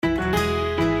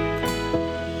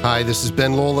Hi, this is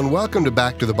Ben Lowell, and welcome to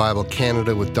Back to the Bible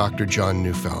Canada with Dr. John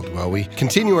Neufeld. Well, we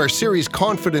continue our series,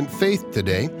 Confident Faith,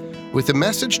 today with a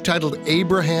message titled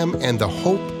Abraham and the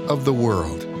Hope of the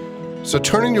World. So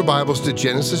turn in your Bibles to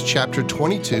Genesis chapter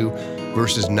 22,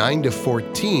 verses 9 to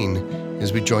 14,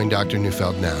 as we join Dr.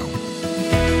 Neufeld now.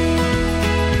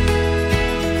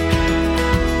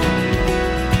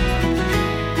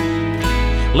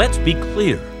 Let's be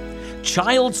clear.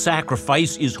 Child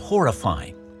sacrifice is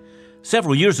horrifying.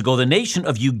 Several years ago, the nation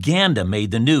of Uganda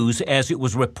made the news as it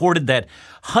was reported that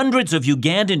hundreds of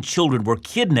Ugandan children were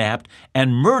kidnapped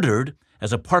and murdered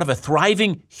as a part of a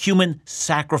thriving human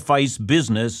sacrifice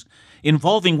business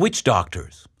involving witch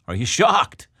doctors. Are you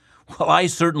shocked? Well, I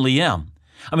certainly am.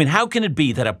 I mean, how can it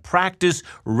be that a practice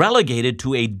relegated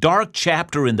to a dark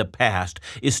chapter in the past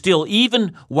is still,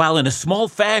 even while in a small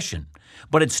fashion,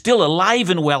 but it's still alive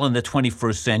and well in the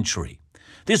 21st century?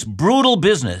 This brutal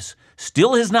business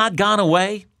still has not gone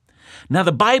away? Now,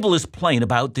 the Bible is plain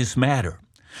about this matter.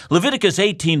 Leviticus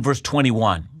 18, verse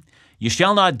 21, "You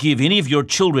shall not give any of your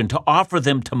children to offer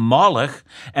them to Moloch,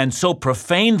 and so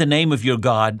profane the name of your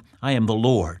God. I am the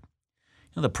Lord."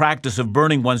 The practice of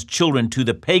burning one's children to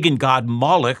the pagan god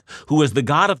Moloch, who was the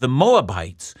god of the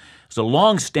Moabites, is a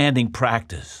long-standing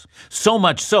practice. So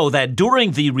much so that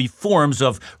during the reforms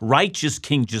of righteous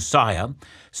King Josiah,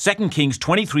 2 Kings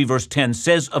 23, verse 10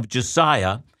 says of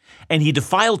Josiah, "And he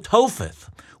defiled Topheth,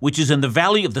 which is in the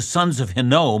valley of the sons of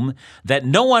Hinnom, that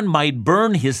no one might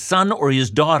burn his son or his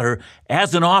daughter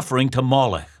as an offering to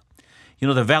Moloch."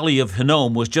 The valley of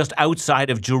Hinnom was just outside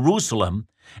of Jerusalem,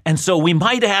 and so we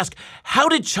might ask, how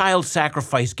did child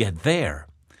sacrifice get there?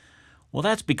 Well,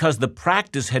 that's because the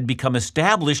practice had become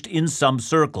established in some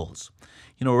circles.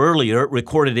 Earlier,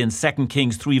 recorded in 2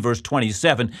 Kings 3, verse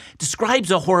 27,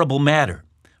 describes a horrible matter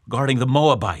regarding the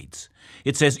Moabites.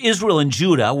 It says Israel and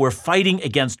Judah were fighting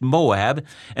against Moab,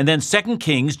 and then 2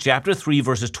 Kings chapter 3,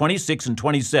 verses 26 and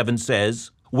 27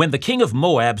 says, "When the king of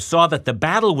Moab saw that the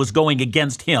battle was going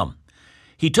against him,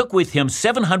 he took with him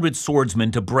 700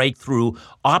 swordsmen to break through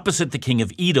opposite the king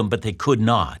of Edom, but they could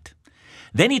not.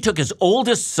 Then he took his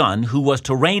oldest son, who was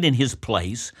to reign in his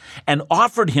place, and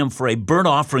offered him for a burnt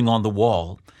offering on the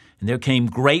wall, and there came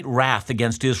great wrath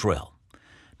against Israel."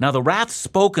 Now, the wrath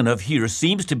spoken of here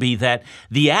seems to be that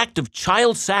the act of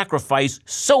child sacrifice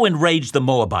so enraged the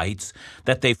Moabites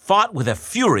that they fought with a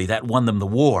fury that won them the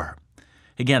war.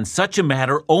 Again, such a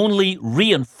matter only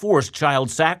reinforced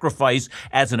child sacrifice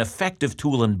as an effective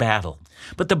tool in battle.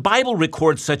 But the Bible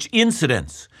records such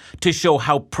incidents to show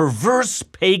how perverse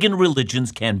pagan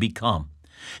religions can become.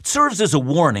 It serves as a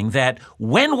warning that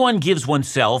when one gives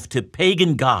oneself to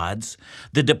pagan gods,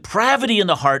 the depravity in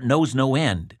the heart knows no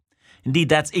end. Indeed,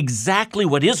 that's exactly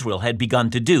what Israel had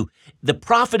begun to do. The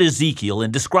prophet Ezekiel,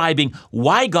 in describing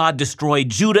why God destroyed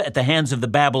Judah at the hands of the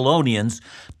Babylonians,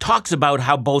 talks about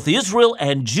how both Israel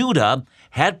and Judah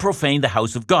had profaned the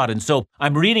house of God. And so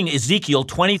I'm reading Ezekiel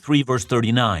 23, verse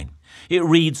 39. It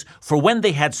reads, "For when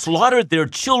they had slaughtered their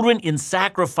children in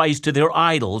sacrifice to their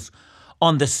idols,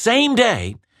 on the same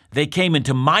day they came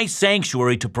into my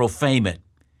sanctuary to profane it."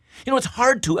 It's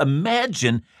hard to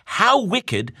imagine how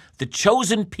wicked the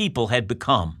chosen people had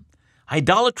become.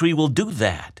 Idolatry will do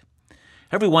that.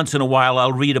 Every once in a while,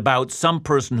 I'll read about some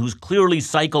person who's clearly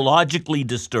psychologically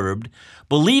disturbed,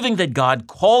 believing that God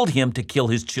called him to kill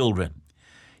his children.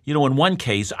 In one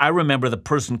case, I remember the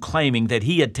person claiming that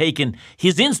he had taken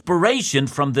his inspiration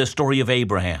from the story of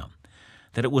Abraham,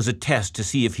 that it was a test to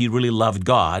see if he really loved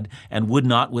God and would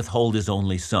not withhold his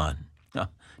only son.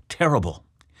 Terrible.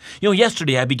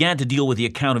 Yesterday I began to deal with the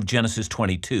account of Genesis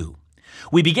 22.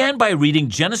 We began by reading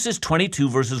Genesis 22,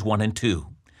 verses 1 and 2.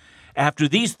 "After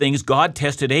these things, God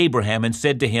tested Abraham and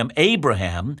said to him,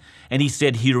 'Abraham,' and he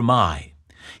said, 'Here am I.'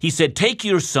 He said, 'Take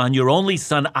your son, your only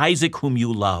son Isaac, whom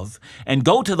you love, and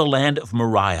go to the land of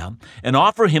Moriah, and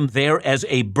offer him there as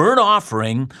a burnt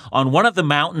offering on one of the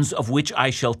mountains of which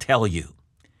I shall tell you.'"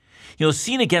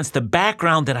 Seen against the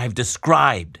background that I've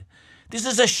described, this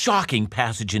is a shocking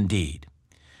passage indeed.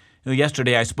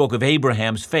 Yesterday I spoke of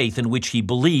Abraham's faith, in which he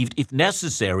believed, if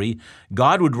necessary,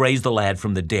 God would raise the lad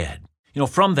from the dead.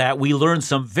 From that we learned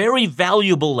some very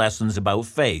valuable lessons about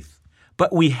faith.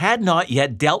 But we had not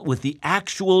yet dealt with the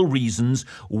actual reasons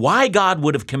why God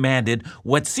would have commanded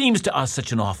what seems to us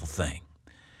such an awful thing.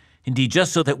 Indeed,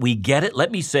 just so that we get it,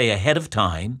 let me say ahead of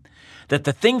time that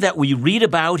the thing that we read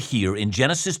about here in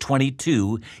Genesis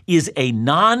 22 is a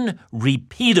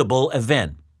non-repeatable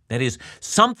event. That is,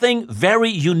 something very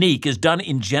unique is done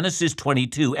in Genesis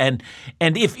 22, and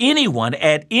if anyone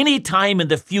at any time in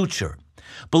the future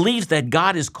believes that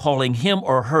God is calling him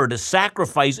or her to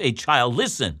sacrifice a child,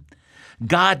 listen,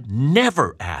 God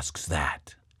never asks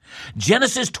that.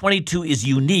 Genesis 22 is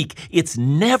unique. It's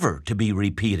never to be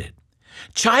repeated.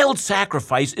 Child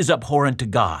sacrifice is abhorrent to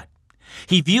God.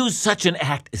 He views such an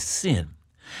act as sin.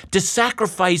 To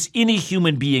sacrifice any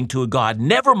human being to a god,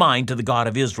 never mind to the God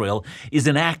of Israel, is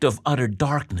an act of utter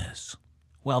darkness.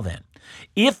 Well then,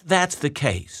 if that's the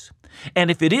case,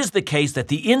 and if it is the case that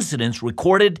the incidents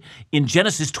recorded in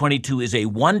Genesis 22 is a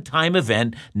one-time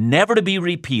event, never to be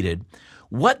repeated,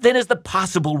 what then is the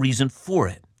possible reason for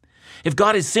it? If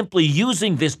God is simply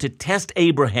using this to test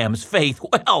Abraham's faith,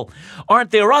 well,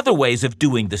 aren't there other ways of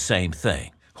doing the same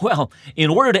thing? Well, in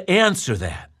order to answer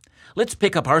that, let's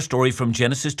pick up our story from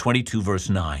Genesis 22, verse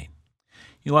 9.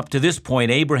 Up to this point,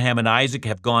 Abraham and Isaac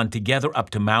have gone together up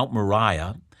to Mount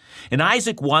Moriah, and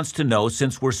Isaac wants to know,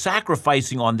 since we're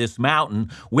sacrificing on this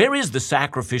mountain, where is the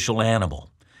sacrificial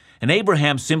animal? And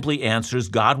Abraham simply answers,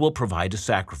 God will provide a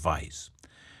sacrifice.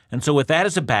 And so with that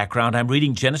as a background, I'm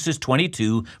reading Genesis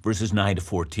 22, verses 9 to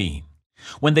 14.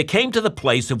 When they came to the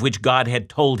place of which God had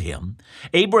told him,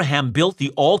 Abraham built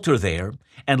the altar there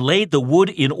and laid the wood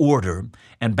in order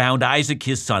and bound Isaac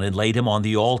his son and laid him on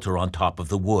the altar on top of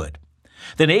the wood.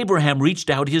 Then Abraham reached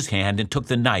out his hand and took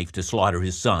the knife to slaughter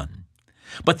his son.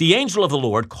 But the angel of the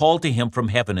Lord called to him from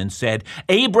heaven and said,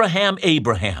 Abraham,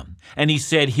 Abraham. And he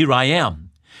said, Here I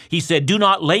am. He said, Do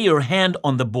not lay your hand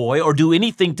on the boy or do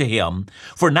anything to him,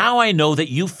 for now I know that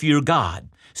you fear God,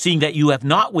 seeing that you have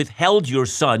not withheld your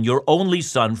son, your only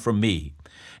son, from me.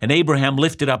 And Abraham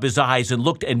lifted up his eyes and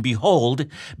looked, and behold,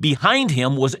 behind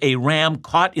him was a ram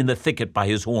caught in the thicket by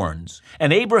his horns.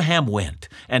 And Abraham went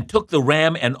and took the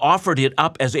ram and offered it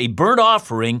up as a burnt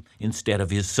offering instead of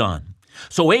his son.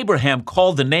 So Abraham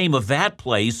called the name of that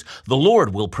place, The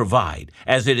Lord will provide.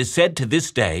 As it is said to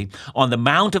this day, On the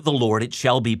mount of the Lord it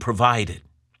shall be provided.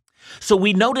 So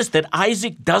we notice that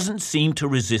Isaac doesn't seem to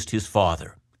resist his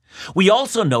father. We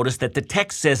also notice that the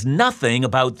text says nothing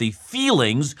about the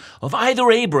feelings of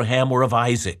either Abraham or of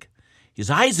Isaac. Is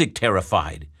Isaac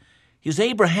terrified? Is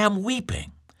Abraham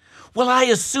weeping? Well, I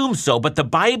assume so, but the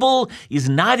Bible is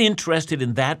not interested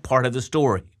in that part of the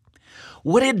story.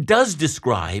 What it does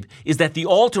describe is that the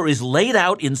altar is laid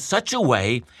out in such a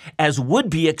way as would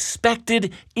be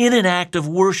expected in an act of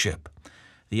worship.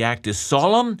 The act is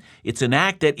solemn. It's an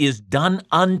act that is done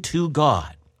unto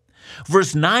God.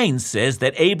 Verse 9 says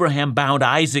that Abraham bound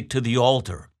Isaac to the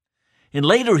altar. In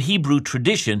later Hebrew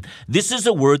tradition, this is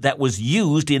a word that was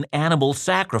used in animal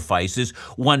sacrifices.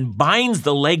 One binds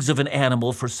the legs of an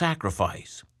animal for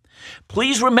sacrifice.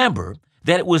 Please remember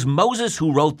that it was Moses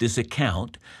who wrote this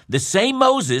account, the same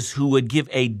Moses who would give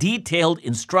a detailed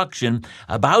instruction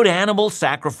about animal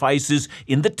sacrifices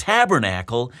in the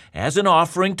tabernacle as an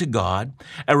offering to God,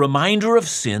 a reminder of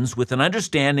sins with an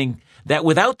understanding that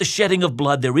without the shedding of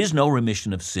blood there is no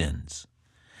remission of sins.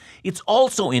 It's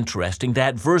also interesting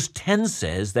that verse 10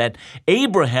 says that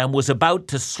Abraham was about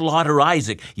to slaughter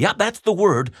Isaac. Yeah, that's the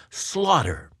word,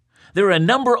 slaughter. There are a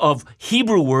number of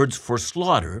Hebrew words for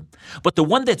slaughter, but the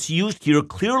one that's used here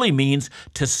clearly means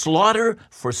to slaughter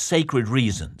for sacred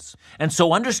reasons. And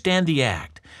so understand the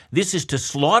act. This is to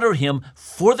slaughter him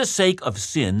for the sake of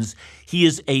sins. He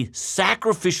is a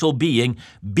sacrificial being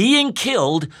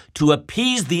killed to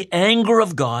appease the anger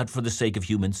of God for the sake of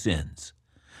human sins.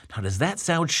 Now, does that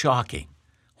sound shocking?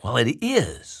 Well, it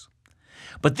is.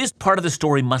 But this part of the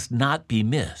story must not be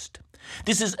missed.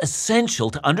 This is essential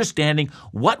to understanding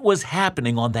what was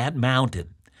happening on that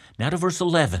mountain. Now to verse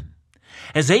 11.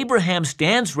 As Abraham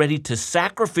stands ready to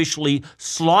sacrificially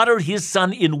slaughter his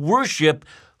son in worship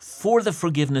for the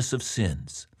forgiveness of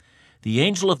sins, the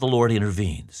angel of the Lord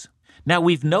intervenes. Now,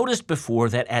 we've noticed before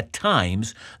that at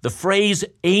times the phrase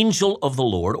angel of the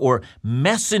Lord or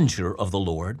messenger of the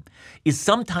Lord is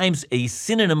sometimes a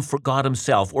synonym for God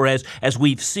himself, or as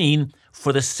we've seen,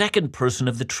 for the second person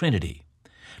of the Trinity.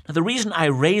 Now, the reason I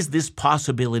raise this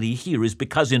possibility here is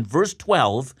because in verse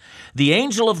 12, the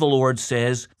angel of the Lord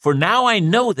says, For now I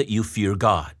know that you fear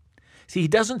God. See, he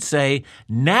doesn't say,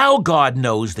 now God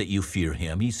knows that you fear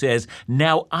him. He says,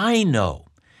 now I know,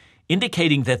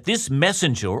 indicating that this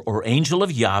messenger or angel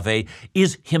of Yahweh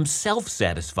is himself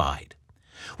satisfied.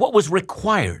 What was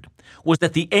required was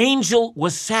that the angel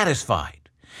was satisfied.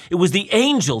 It was the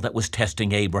angel that was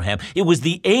testing Abraham. It was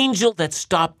the angel that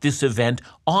stopped this event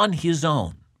on his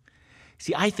own.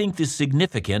 See, I think this is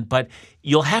significant, but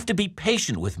you'll have to be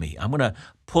patient with me. I'm going to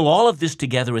pull all of this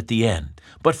together at the end.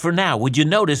 But for now, would you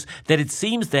notice that it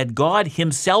seems that God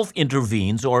himself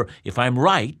intervenes, or if I'm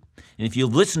right, and if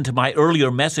you've listened to my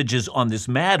earlier messages on this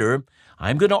matter,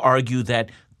 I'm going to argue that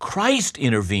Christ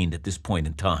intervened at this point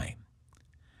in time.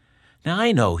 Now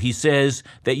I know he says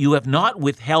that you have not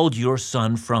withheld your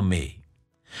son from me.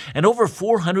 And over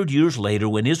 400 years later,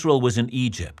 when Israel was in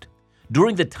Egypt,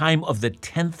 during the time of the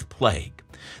 10th plague,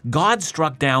 God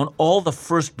struck down all the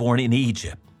firstborn in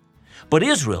Egypt. But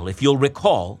Israel, if you'll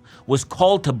recall, was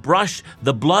called to brush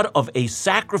the blood of a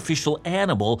sacrificial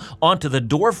animal onto the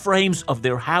door frames of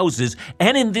their houses,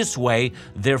 and in this way,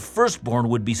 their firstborn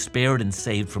would be spared and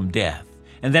saved from death.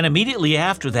 And then immediately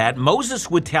after that, Moses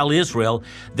would tell Israel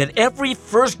that every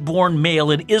firstborn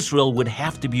male in Israel would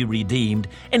have to be redeemed.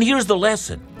 And here's the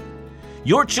lesson.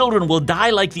 Your children will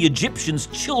die like the Egyptians'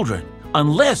 children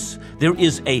unless there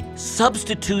is a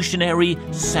substitutionary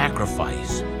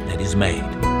sacrifice that is made.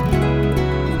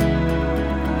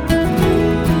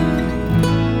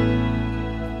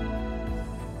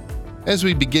 As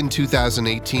we begin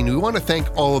 2018, we want to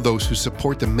thank all of those who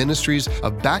support the ministries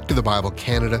of Back to the Bible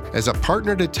Canada as a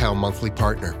Partner to Tell monthly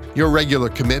partner. Your regular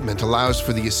commitment allows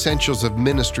for the essentials of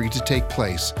ministry to take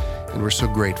place, and we're so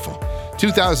grateful.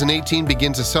 2018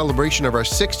 begins a celebration of our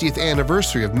 60th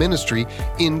anniversary of ministry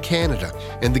in Canada,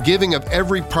 and the giving of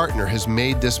every partner has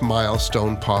made this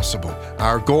milestone possible.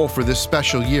 Our goal for this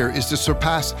special year is to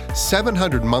surpass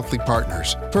 700 monthly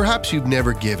partners. Perhaps you've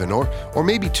never given, or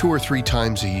maybe 2 or 3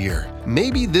 times a year.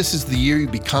 Maybe this is the year you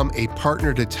become a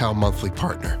Partner to Tell monthly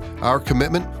partner. Our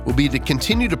commitment will be to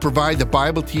continue to provide the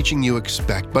Bible teaching you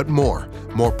expect, but more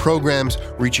programs,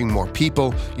 reaching more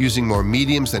people, using more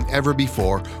mediums than ever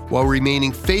before, while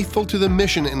remaining faithful to the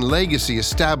mission and legacy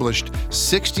established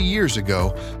 60 years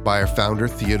ago by our founder,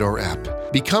 Theodore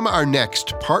Epp. Become our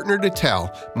next Partner to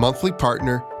Tell monthly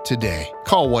partner today.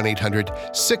 Call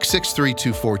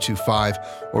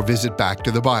 1-800-663-2425 or visit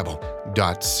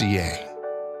backtothebible.ca.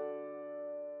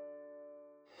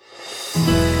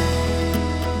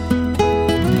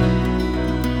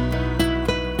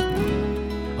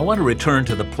 I want to return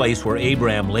to the place where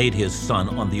Abraham laid his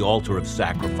son on the altar of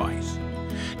sacrifice.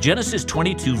 Genesis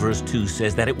 22 verse 2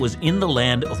 says that it was in the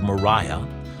land of Moriah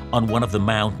on one of the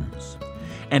mountains.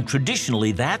 And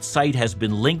traditionally, that site has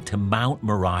been linked to Mount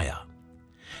Moriah.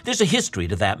 There's a history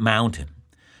to that mountain.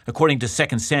 According to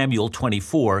 2 Samuel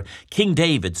 24, King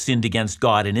David sinned against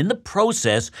God, and in the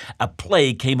process, a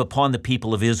plague came upon the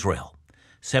people of Israel.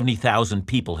 70,000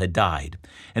 people had died.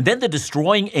 And then the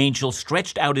destroying angel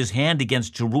stretched out his hand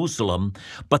against Jerusalem,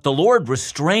 but the Lord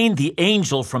restrained the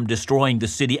angel from destroying the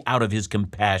city out of his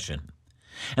compassion.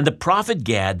 And the prophet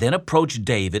Gad then approached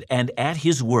David, and at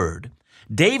his word,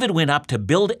 David went up to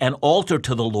build an altar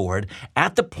to the Lord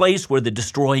at the place where the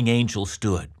destroying angel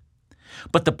stood.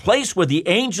 But the place where the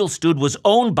angel stood was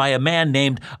owned by a man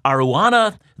named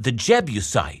Araunah the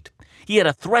Jebusite. He had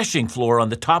a threshing floor on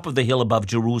the top of the hill above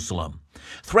Jerusalem.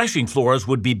 Threshing floors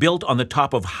would be built on the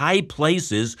top of high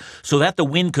places so that the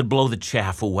wind could blow the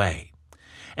chaff away.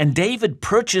 And David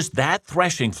purchased that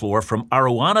threshing floor from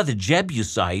Araunah the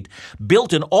Jebusite,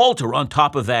 built an altar on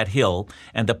top of that hill,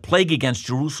 and the plague against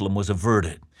Jerusalem was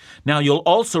averted. Now, you'll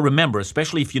also remember,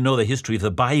 especially if you know the history of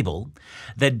the Bible,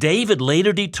 that David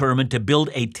later determined to build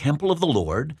a temple of the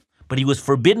Lord, but he was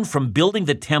forbidden from building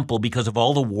the temple because of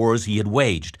all the wars he had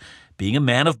waged. Being a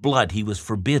man of blood, he was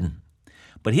forbidden.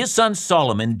 But his son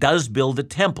Solomon does build the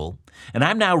temple, and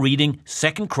I'm now reading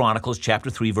 2 Chronicles chapter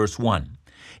 3, verse 1.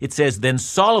 It says, "Then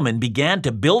Solomon began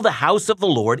to build the house of the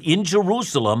Lord in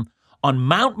Jerusalem on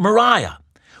Mount Moriah,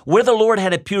 where the Lord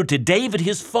had appeared to David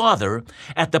his father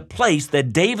at the place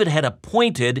that David had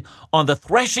appointed on the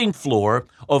threshing floor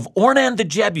of Ornan the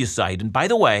Jebusite." And by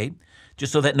the way,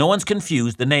 just so that no one's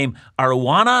confused, the name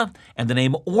Araunah and the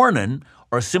name Ornan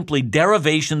are simply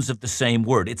derivations of the same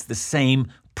word. It's the same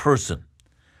person.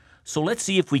 So let's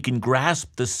see if we can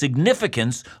grasp the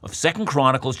significance of 2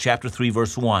 Chronicles chapter 3,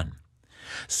 verse 1.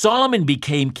 Solomon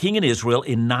became king in Israel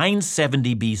in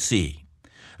 970 BC.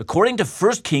 According to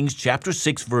 1 Kings chapter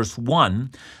 6, verse 1,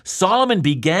 Solomon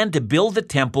began to build the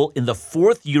temple in the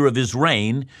 4th year of his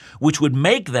reign, which would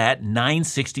make that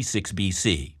 966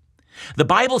 BC. The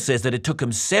Bible says that it took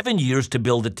him 7 years to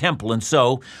build the temple, and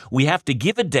so we have to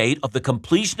give a date of the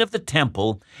completion of the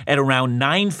temple at around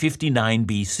 959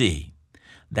 BC.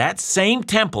 That same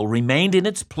temple remained in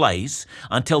its place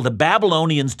until the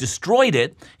Babylonians destroyed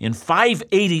it in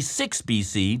 586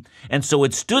 BC, and so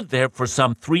it stood there for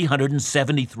some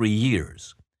 373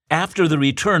 years. After the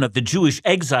return of the Jewish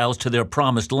exiles to their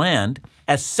promised land,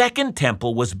 a second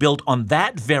temple was built on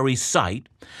that very site.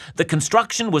 The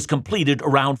construction was completed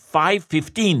around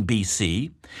 515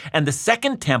 BC, and the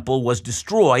second temple was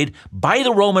destroyed by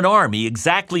the Roman army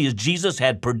exactly as Jesus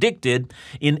had predicted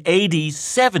in AD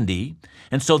 70,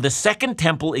 and so the second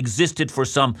temple existed for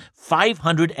some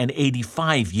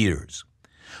 585 years.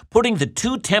 putting the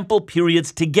two temple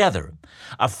periods together,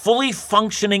 a fully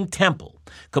functioning temple,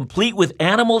 complete with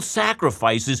animal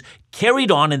sacrifices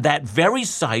carried on in that very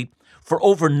site for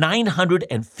over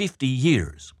 950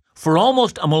 years. For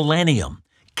almost a millennium,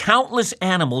 countless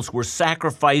animals were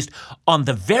sacrificed on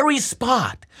the very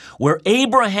spot where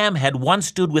Abraham had once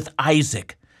stood with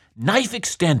Isaac, knife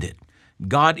extended,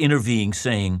 God intervening,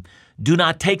 saying, "Do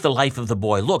not take the life of the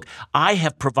boy. Look, I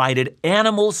have provided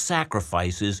animal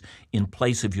sacrifices in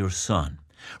place of your son."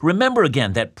 Remember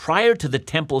again that prior to the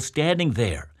temple standing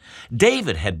there,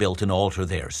 David had built an altar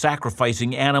there,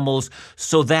 sacrificing animals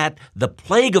so that the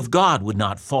plague of God would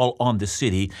not fall on the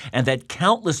city and that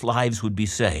countless lives would be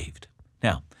saved.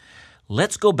 Now,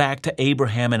 let's go back to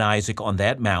Abraham and Isaac on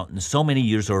that mountain so many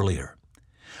years earlier.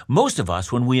 Most of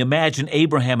us, when we imagine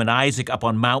Abraham and Isaac up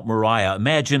on Mount Moriah,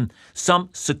 imagine some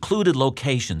secluded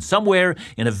location, somewhere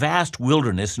in a vast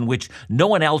wilderness in which no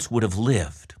one else would have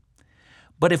lived.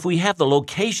 But if we have the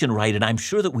location right, and I'm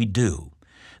sure that we do,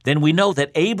 then we know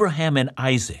that Abraham and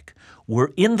Isaac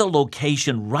were in the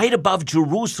location right above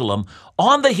Jerusalem,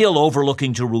 on the hill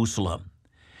overlooking Jerusalem.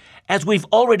 As we've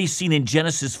already seen in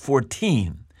Genesis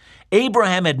 14,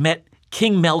 Abraham had met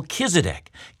King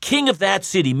Melchizedek, king of that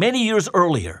city, many years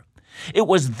earlier. It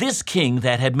was this king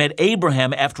that had met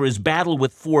Abraham after his battle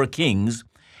with 4 kings,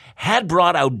 had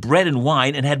brought out bread and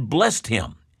wine, and had blessed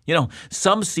him.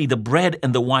 Some see the bread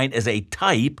and the wine as a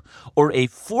type or a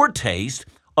foretaste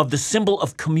of the symbol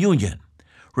of communion,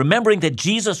 remembering that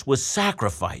Jesus was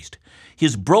sacrificed,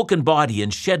 his broken body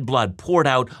and shed blood poured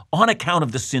out on account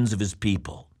of the sins of his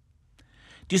people.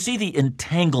 Do you see the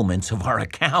entanglements of our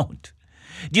account?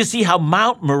 Do you see how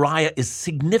Mount Moriah is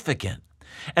significant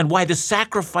and why the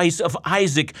sacrifice of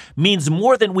Isaac means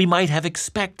more than we might have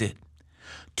expected?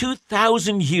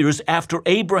 2,000 years after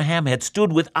Abraham had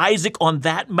stood with Isaac on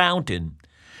that mountain,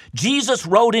 Jesus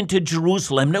rode into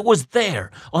Jerusalem, and it was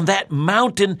there, on that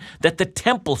mountain, that the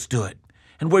temple stood,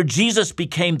 and where Jesus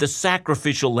became the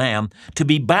sacrificial lamb to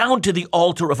be bound to the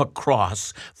altar of a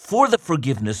cross for the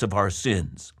forgiveness of our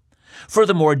sins.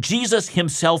 Furthermore, Jesus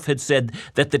himself had said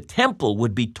that the temple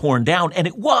would be torn down, and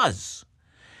it was.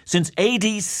 Since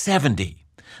AD 70,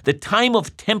 the time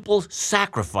of temple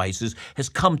sacrifices has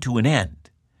come to an end.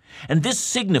 And this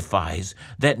signifies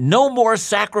that no more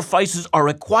sacrifices are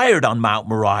required on Mount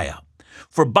Moriah.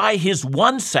 For by his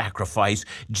one sacrifice,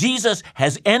 Jesus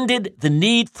has ended the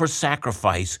need for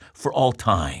sacrifice for all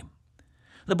time.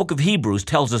 The book of Hebrews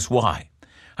tells us why.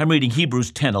 I'm reading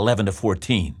Hebrews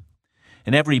 10:11-14.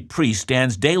 "And every priest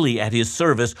stands daily at his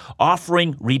service,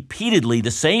 offering repeatedly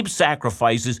the same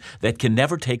sacrifices that can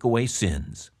never take away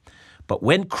sins. But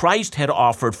when Christ had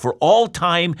offered for all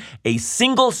time a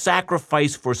single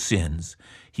sacrifice for sins,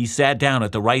 he sat down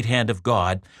at the right hand of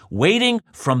God, waiting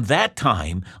from that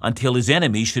time until his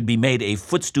enemy should be made a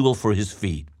footstool for his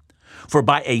feet. For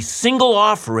by a single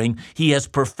offering he has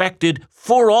perfected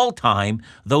for all time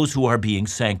those who are being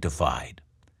sanctified."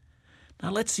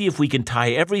 Now let's see if we can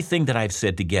tie everything that I've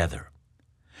said together.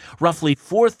 Roughly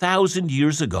 4,000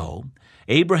 years ago,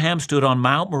 Abraham stood on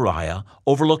Mount Moriah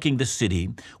overlooking the city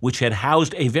which had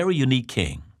housed a very unique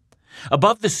king.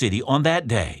 Above the city on that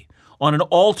day, on an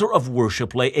altar of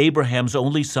worship, lay Abraham's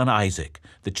only son Isaac,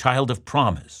 the child of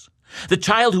promise, the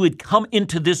child who had come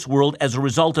into this world as a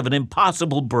result of an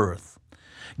impossible birth.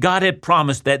 God had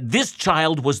promised that this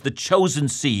child was the chosen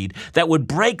seed that would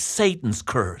break Satan's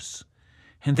curse.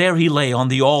 And there he lay on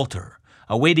the altar,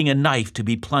 awaiting a knife to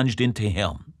be plunged into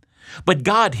him. But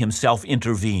God himself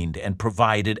intervened and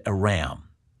provided a ram.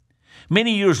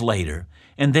 Many years later,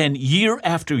 and then year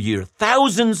after year,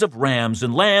 thousands of rams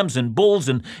and lambs and bulls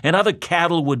and other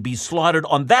cattle would be slaughtered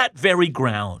on that very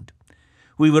ground.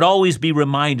 We would always be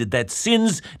reminded that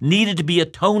sins needed to be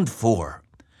atoned for.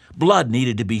 Blood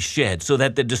needed to be shed so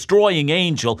that the destroying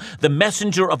angel, the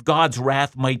messenger of God's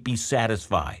wrath, might be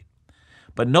satisfied.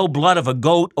 But no blood of a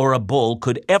goat or a bull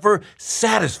could ever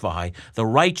satisfy the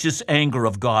righteous anger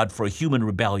of God for human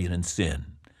rebellion and sin.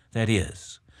 That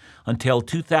is, until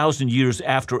 2,000 years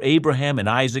after Abraham and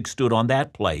Isaac stood on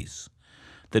that place,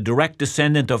 the direct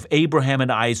descendant of Abraham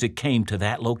and Isaac came to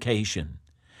that location.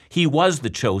 He was the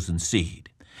chosen seed.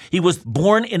 He was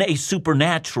born in a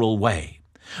supernatural way.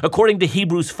 According to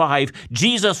Hebrews 5,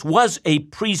 Jesus was a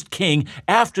priest-king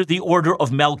after the order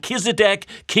of Melchizedek,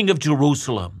 king of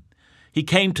Jerusalem. He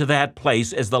came to that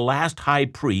place as the last high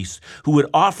priest who would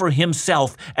offer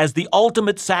himself as the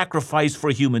ultimate sacrifice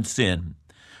for human sin.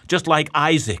 Just like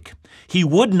Isaac, he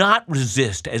would not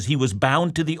resist as he was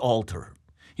bound to the altar.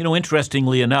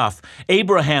 Interestingly enough,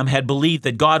 Abraham had believed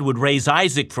that God would raise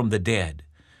Isaac from the dead.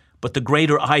 But the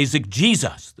greater Isaac,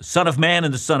 Jesus, the Son of Man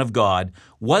and the Son of God,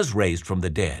 was raised from the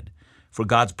dead. for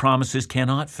God's promises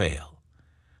cannot fail.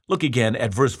 Look again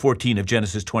at verse 14 of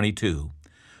Genesis 22.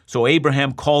 So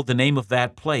Abraham called the name of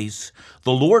that place,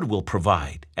 "The Lord will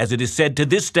provide." As it is said to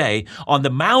this day, "On the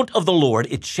mount of the Lord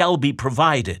it shall be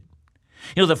provided."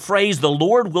 You know, the phrase, "the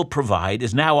Lord will provide,"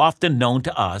 is now often known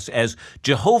to us as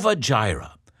Jehovah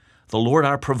Jireh, the Lord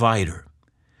our provider.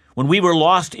 When we were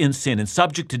lost in sin and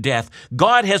subject to death,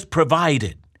 God has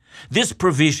provided. This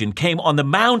provision came on the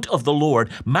mount of the Lord,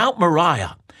 Mount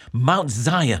Moriah, Mount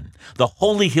Zion, the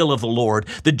holy hill of the Lord,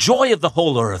 the joy of the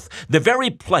whole earth, the very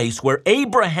place where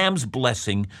Abraham's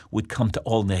blessing would come to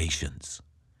all nations.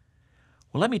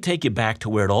 Well, let me take you back to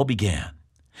where it all began.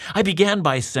 I began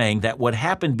by saying that what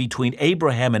happened between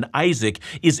Abraham and Isaac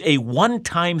is a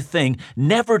one-time thing,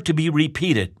 never to be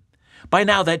repeated. By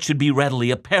now, that should be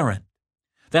readily apparent.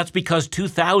 That's because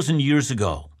 2,000 years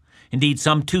ago, indeed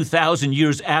some 2,000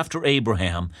 years after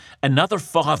Abraham, another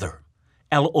father,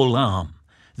 El Olam,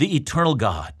 the eternal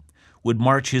God, would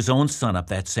march his own son up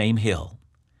that same hill.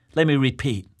 Let me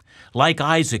repeat. Like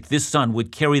Isaac, this son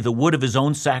would carry the wood of his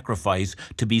own sacrifice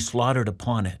to be slaughtered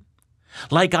upon it.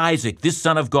 Like Isaac, this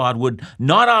son of God would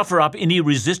not offer up any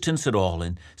resistance at all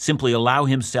and simply allow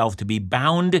himself to be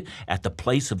bound at the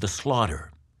place of the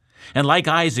slaughter. And like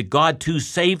Isaac, God too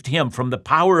saved him from the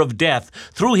power of death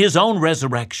through his own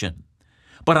resurrection.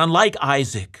 But unlike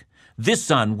Isaac, this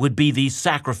son would be the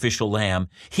sacrificial lamb.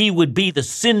 He would be the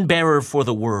sin bearer for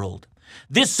the world.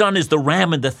 This son is the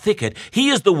ram in the thicket. He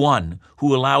is the one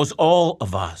who allows all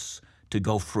of us to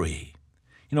go free.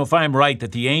 You know, if I'm right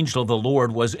that the angel of the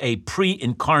Lord was a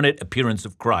pre-incarnate appearance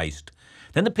of Christ,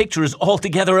 then the picture is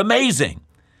altogether amazing.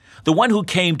 The one who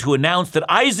came to announce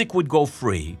that Isaac would go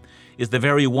free is the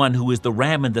very one who is the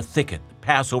ram in the thicket, the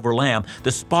Passover lamb,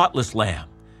 the spotless lamb,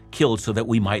 killed so that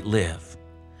we might live.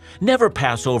 Never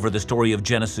pass over the story of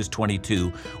Genesis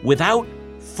 22 without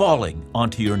falling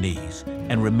onto your knees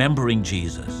and remembering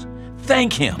Jesus.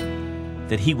 Thank him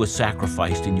that he was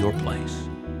sacrificed in your place.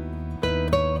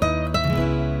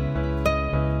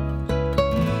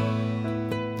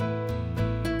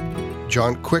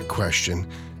 John, quick question.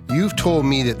 You've told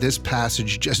me that this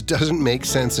passage just doesn't make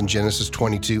sense in Genesis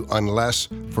 22 unless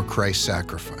for Christ's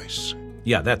sacrifice.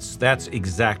 Yeah, that's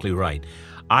exactly right.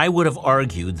 I would have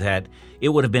argued that it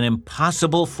would have been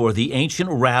impossible for the ancient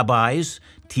rabbis,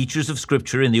 teachers of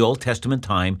Scripture in the Old Testament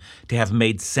time, to have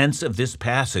made sense of this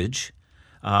passage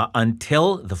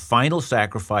until the final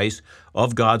sacrifice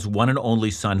of God's one and only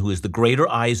Son, who is the greater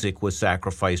Isaac, was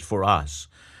sacrificed for us.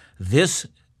 This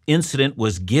incident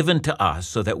was given to us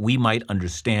so that we might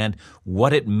understand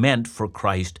what it meant for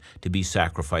Christ to be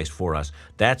sacrificed for us.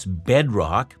 That's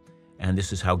bedrock, and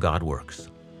this is how God works.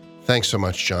 Thanks so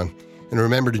much, John. And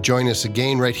remember to join us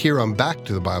again right here on Back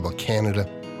to the Bible Canada,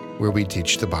 where we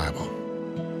teach the Bible.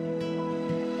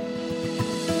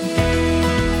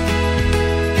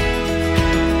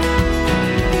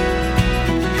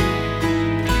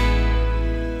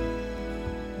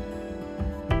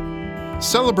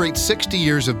 Celebrate 60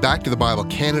 years of Back to the Bible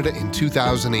Canada in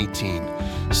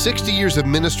 2018. 60 years of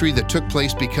ministry that took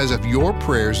place because of your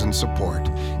prayers and support.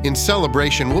 In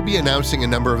celebration, we'll be announcing a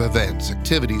number of events,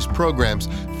 activities, programs,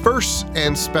 firsts,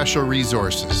 and special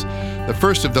resources. The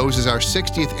first of those is our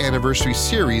 60th anniversary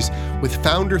series with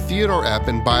founder Theodore Epp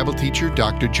and Bible teacher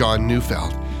Dr. John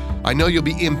Neufeld. I know you'll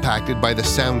be impacted by the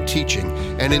sound teaching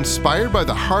and inspired by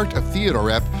the heart of Theodore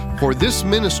Epp for this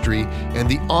ministry and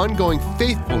the ongoing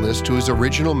faithfulness to his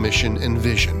original mission and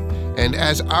vision. And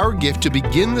as our gift to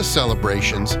begin the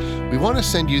celebrations, we want to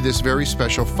send you this very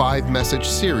special 5-message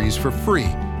series for free.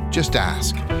 Just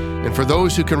ask. And for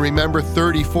those who can remember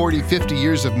 30, 40, 50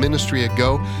 years of ministry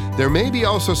ago, there may be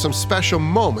also some special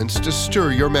moments to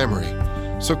stir your memory.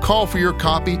 So call for your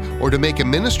copy or to make a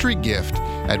ministry gift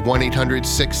at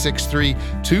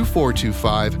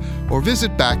 1-800-663-2425 or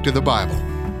visit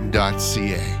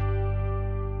backtothebible.ca.